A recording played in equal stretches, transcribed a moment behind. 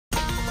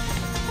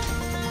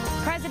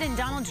President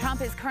Donald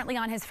Trump is currently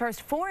on his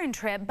first foreign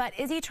trip, but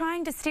is he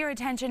trying to steer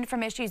attention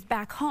from issues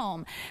back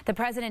home? The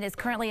president is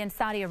currently in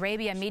Saudi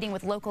Arabia meeting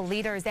with local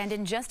leaders, and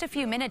in just a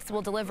few minutes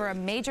will deliver a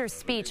major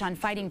speech on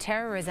fighting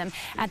terrorism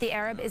at the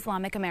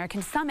Arab-Islamic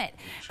American Summit.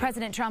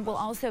 President Trump will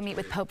also meet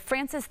with Pope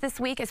Francis this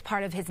week as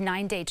part of his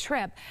 9-day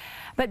trip.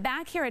 But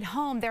back here at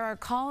home, there are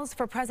calls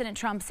for President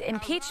Trump's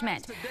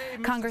impeachment.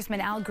 Congressman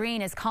Al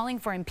Green is calling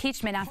for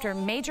impeachment after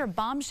major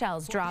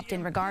bombshells dropped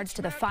in regards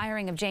to the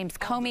firing of James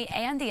Comey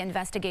and the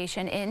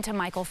investigation into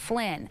Michael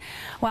Flynn.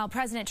 While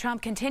President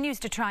Trump continues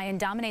to try and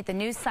dominate the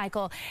news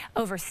cycle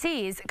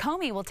overseas,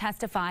 Comey will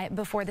testify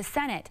before the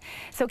Senate.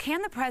 So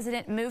can the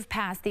president move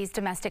past these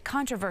domestic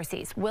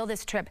controversies? Will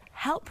this trip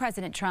help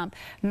President Trump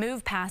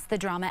move past the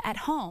drama at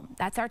home?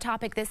 That's our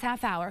topic this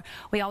half hour.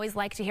 We always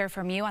like to hear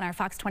from you on our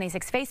Fox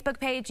 26 Facebook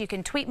page. You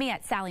can tweet me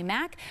at Sally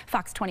Mack,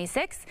 Fox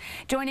 26.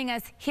 Joining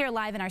us here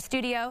live in our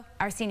studio,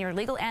 our senior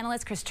legal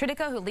analyst, Chris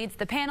Tridico, who leads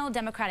the panel,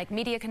 Democratic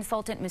media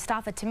consultant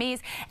Mustafa Tamiz,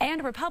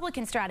 and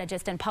Republican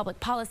strategist and public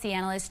policy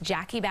analyst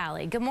Jackie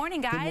Bally. Good morning,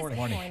 guys. Good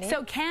morning.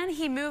 So can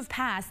he move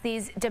past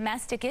these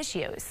domestic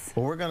issues?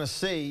 Well, we're going to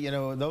see. You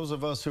know, those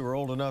of us who are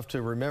old enough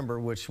to remember,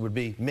 which would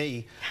be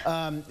me,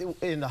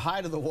 in the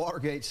height of the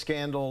Watergate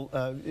scandal,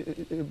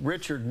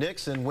 Richard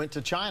Nixon went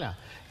to China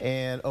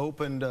and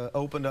opened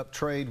up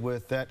trade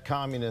with that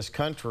communist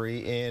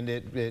country, and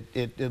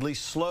it at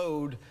least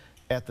slowed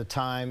at the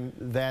time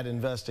that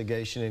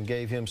investigation and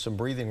gave him some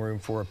breathing room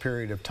for a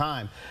period of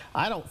time.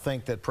 I don't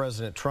think that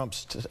President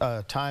Trump's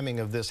timing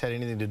of this had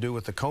anything to do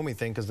with the Comey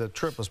thing, because the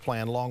trip was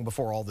planned long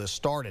before all this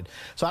started.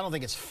 So I don't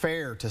think it's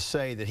fair to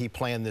say that he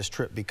planned this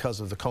trip because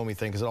of the Comey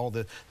thing, because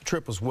the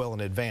trip was well in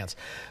advance.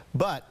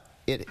 But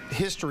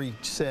history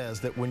says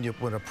that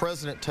when a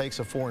president takes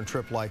a foreign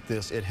trip like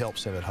this, it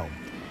helps him at home.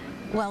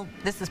 Well,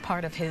 this is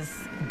part of his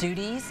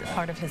duties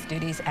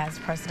as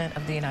President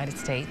of the United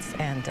States,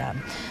 and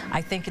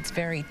I think it's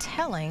very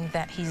telling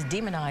that he's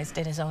demonized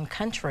in his own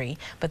country,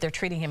 but they're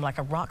treating him like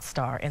a rock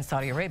star in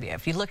Saudi Arabia.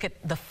 If you look at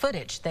the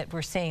footage that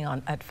we're seeing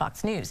at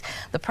Fox News,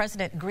 the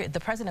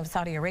president of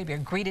Saudi Arabia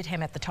greeted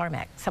him at the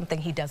tarmac, something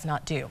he does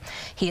not do.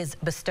 He has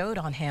bestowed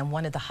on him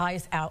one of the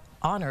highest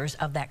honors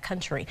of that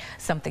country,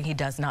 something he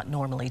does not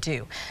normally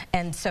do.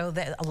 And so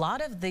a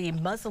lot of the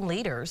Muslim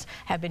leaders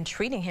have been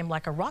treating him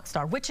like a rock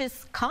star, which is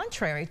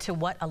contrary to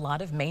what a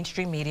lot of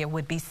mainstream media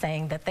would be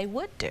saying that they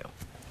would do.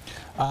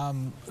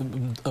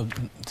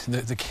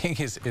 The king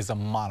is a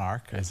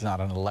monarch. He's not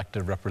an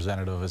elected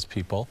representative of his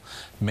people.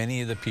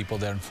 Many of the people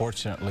there,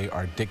 unfortunately,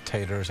 are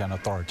dictators and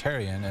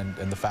authoritarian,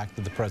 and the fact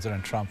that the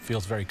President Trump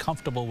feels very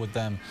comfortable with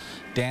them,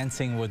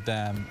 dancing with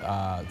them,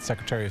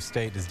 Secretary of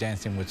State is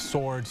dancing with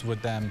swords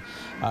with them,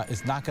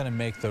 is not going to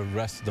make the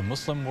rest of the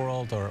Muslim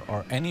world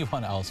or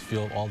anyone else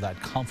feel all that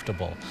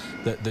comfortable.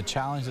 The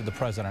challenge that the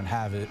President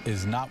has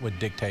is not with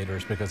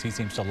dictators, because he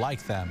seems to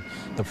like them.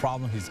 The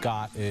problem he's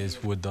got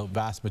is with the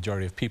vast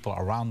majority of people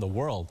around the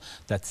world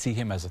that see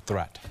him as a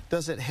threat.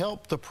 Does it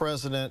help the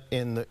president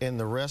in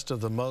the rest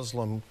of the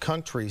Muslim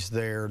countries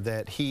there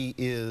that he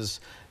is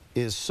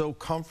so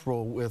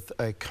comfortable with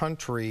a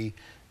country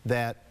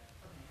that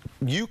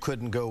you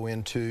couldn't go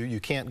into? You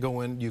can't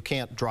go in, you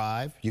can't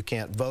drive, you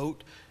can't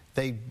vote.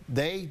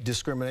 They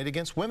discriminate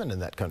against women in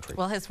that country.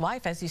 Well, his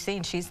wife, as you've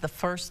seen, she's the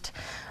first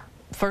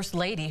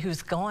lady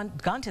who's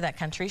gone to that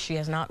country. She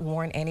has not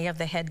worn any of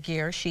the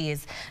headgear. She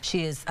is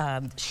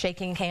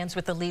shaking hands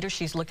with the leaders.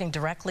 She's looking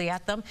directly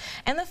at them.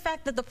 And the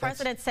fact that the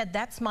president said,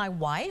 that's my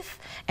wife,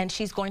 and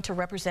she's going to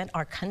represent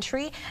our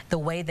country the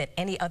way that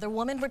any other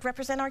woman would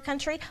represent our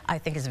country, I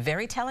think is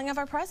very telling of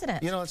our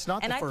president. You know, it's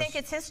not. And I think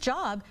it's his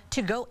job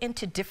to go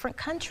into different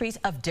countries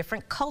of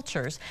different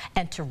cultures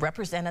and to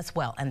represent us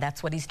well, and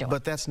that's what he's doing.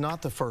 But that's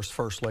not the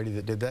first lady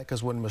that did that,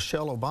 because when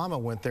Michelle Obama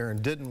went there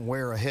and didn't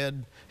wear a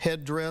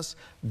headdress,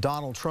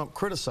 Donald Trump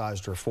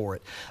criticized her for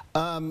it.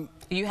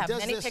 You have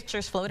many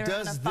pictures floating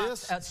around on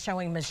Fox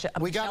showing Michelle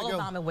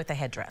Obama with a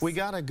headdress. We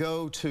got to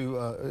go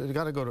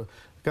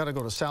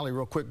to Sally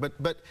real quick.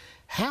 But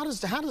how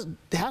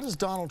does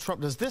Donald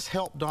Trump? Does this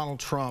help Donald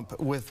Trump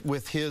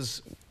with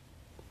his?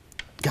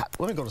 God,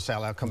 let me go to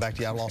Sally. I'll come back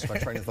to you. I lost my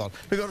train of thought.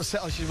 We go to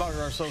Sally. She's about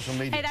our social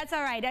media. Hey, that's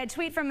all right. A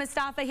tweet from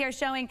Mustafa here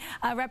showing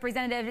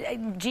Representative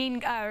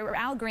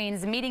Al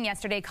Green's meeting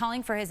yesterday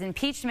calling for his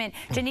impeachment.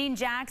 Janine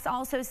Jacks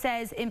also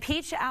says,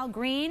 impeach Al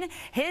Green.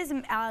 His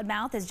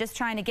mouth is just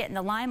trying to get in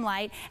the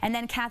limelight. And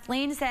then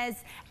Kathleen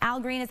says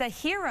Al Green is a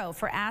hero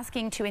for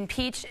asking to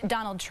impeach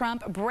Donald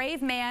Trump.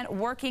 Brave man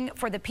working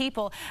for the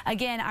people.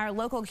 Again, our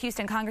local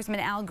Houston Congressman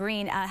Al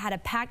Green had a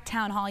packed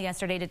town hall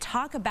yesterday to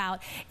talk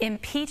about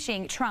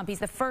impeaching Trump. He's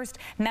the first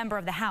member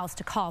of the House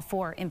to call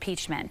for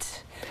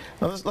impeachment.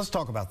 Well, let's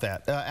talk about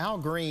that. Al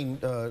Green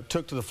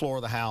took to the floor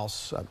of the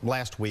House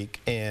last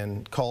week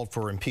and called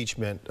for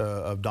impeachment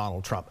of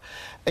Donald Trump.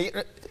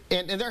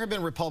 And there have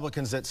been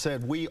Republicans that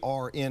said we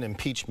are in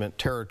impeachment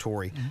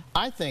territory.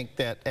 I think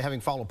that, having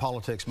followed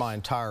politics my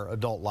entire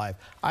adult life,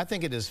 I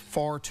think it is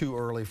far too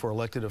early for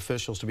elected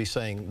officials to be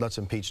saying, let's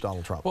impeach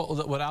Donald Trump. Well,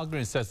 what Al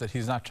Green says that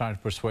he's not trying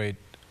to persuade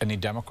any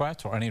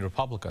Democrats or any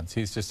Republicans.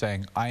 He's just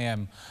saying, I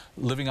am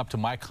living up to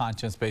my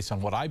conscience based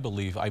on what I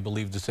believe. I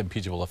believe this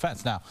impeachable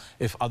offense. Now,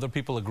 if other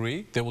people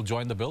agree, they will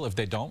join the bill. If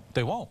they don't,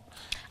 they won't.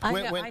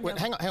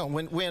 Hang on.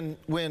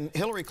 When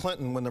Hillary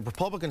Clinton, when the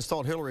Republicans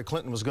thought Hillary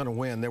Clinton was going to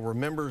win, there were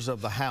members of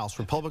the House,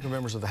 Republican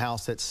members of the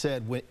House, that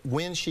said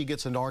when she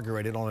gets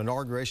inaugurated on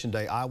Inauguration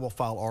Day, I will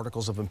file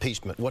articles of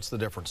impeachment. What's the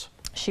difference?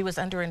 She was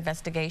under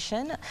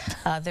investigation.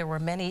 There were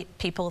many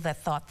people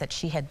that thought that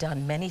she had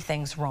done many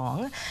things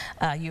wrong.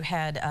 You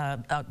had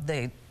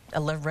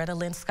Loretta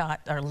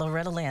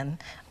Lynn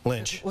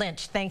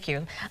Lynch, thank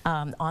you,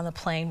 on the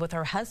plane with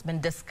her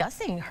husband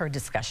discussing her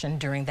discussion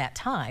during that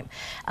time.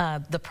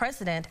 The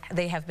president,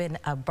 they have been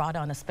brought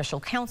on a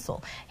special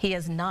counsel. He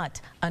is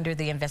not under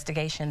the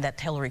investigation that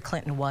Hillary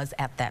Clinton was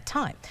at that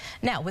time.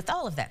 Now, with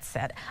all of that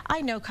said,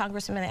 I know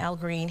Congressman Al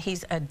Green.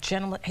 He's a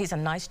gentleman. He's a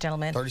nice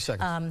gentleman. 30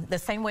 seconds. The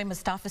same way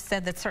Mustafa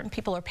said that certain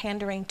people are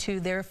pandering to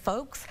their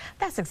folks.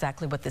 That's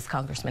exactly what this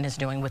congressman is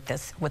doing with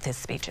his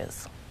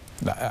speeches.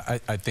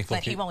 I think,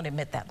 but he won't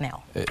admit that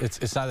now.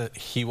 It's not that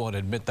he won't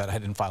admit that. I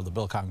didn't file the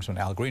bill. Congressman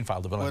Al Green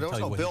filed the bill. Well, there was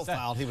no bill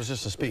filed. He was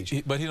just a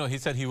speech. But he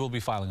said he will be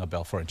filing a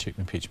bill for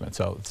impeachment.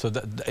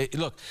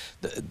 Look,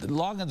 the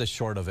long and the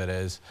short of it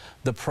is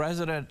the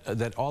president,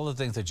 that all the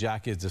things that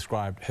Jackie has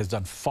described, has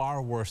done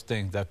far worse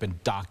things that have been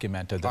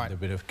documented than they've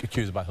been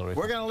accused about Hillary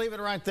Clinton. We're going to leave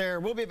it right there.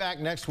 We'll be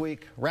back next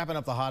week, wrapping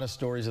up the hottest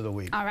stories of the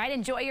week. All right.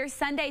 Enjoy your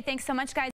Sunday. Thanks so much, guys.